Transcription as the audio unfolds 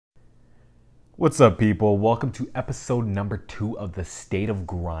What's up, people? Welcome to episode number 2 of the State of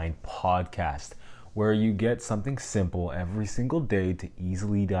Grind podcast, where you get something simple every single day to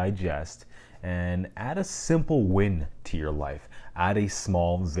easily digest and add a simple win to your life, add a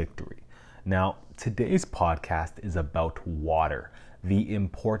small victory. Now, today's podcast is about water, the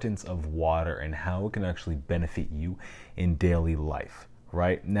importance of water and how it can actually benefit you in daily life,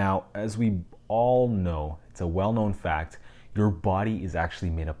 right? Now, as we all know, it's a well-known fact, your body is actually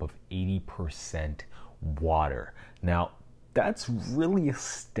made up of 80% water. Now, that's really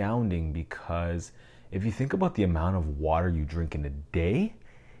astounding because if you think about the amount of water you drink in a day,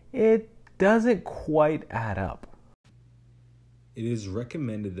 it doesn't quite add up. It is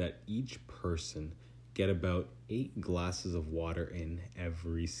recommended that each person get about 8 glasses of water in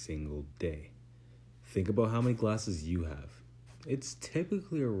every single day. Think about how many glasses you have. It's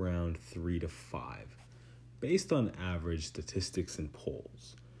typically around 3 to 5. Based on average statistics and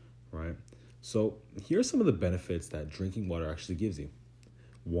polls, right? So here are some of the benefits that drinking water actually gives you.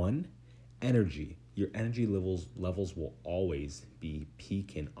 1, energy. Your energy levels will always be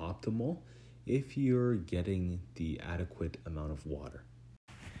peak and optimal if you're getting the adequate amount of water.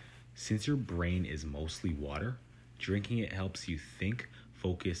 Since your brain is mostly water, drinking it helps you think,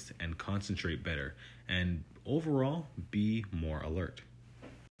 focus, and concentrate better, and overall be more alert.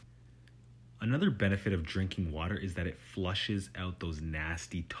 Another benefit of drinking water is that it flushes out those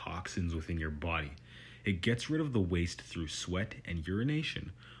nasty toxins within your body. It gets rid of the waste through sweat and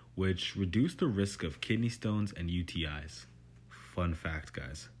urination, which reduce the risk of kidney stones and UTIs. Fun fact,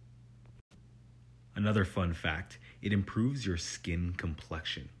 guys. Another fun fact, it improves your skin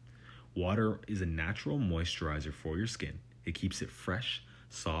complexion. Water is a natural moisturizer for your skin. It keeps it fresh,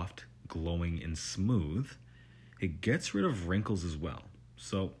 soft, glowing, and smooth. It gets rid of wrinkles as well.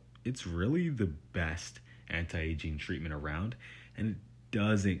 So it's really the best anti-aging treatment around, and it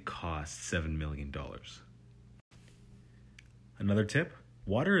doesn't cost $7 million. Another tip,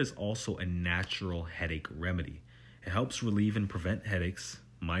 water is also a natural headache remedy. It helps relieve and prevent headaches,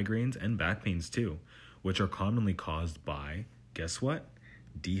 migraines, and back pains too, which are commonly caused by, guess what?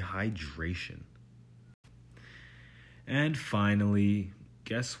 Dehydration. And finally,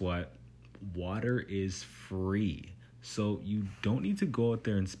 guess what? Water is free. So you don't need to go out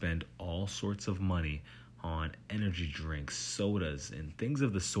there and spend all sorts of money on energy drinks, sodas, and things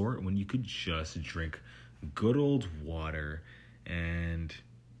of the sort when you could just drink good old water and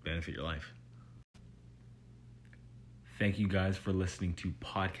benefit your life. Thank you guys for listening to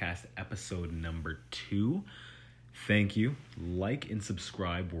podcast episode number 2. Thank you. Like and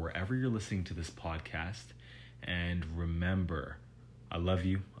subscribe wherever you're listening to this podcast. And remember, I love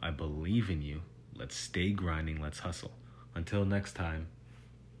you. I believe in you. Let's stay grinding. Let's hustle. Until next time,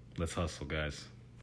 let's hustle, guys.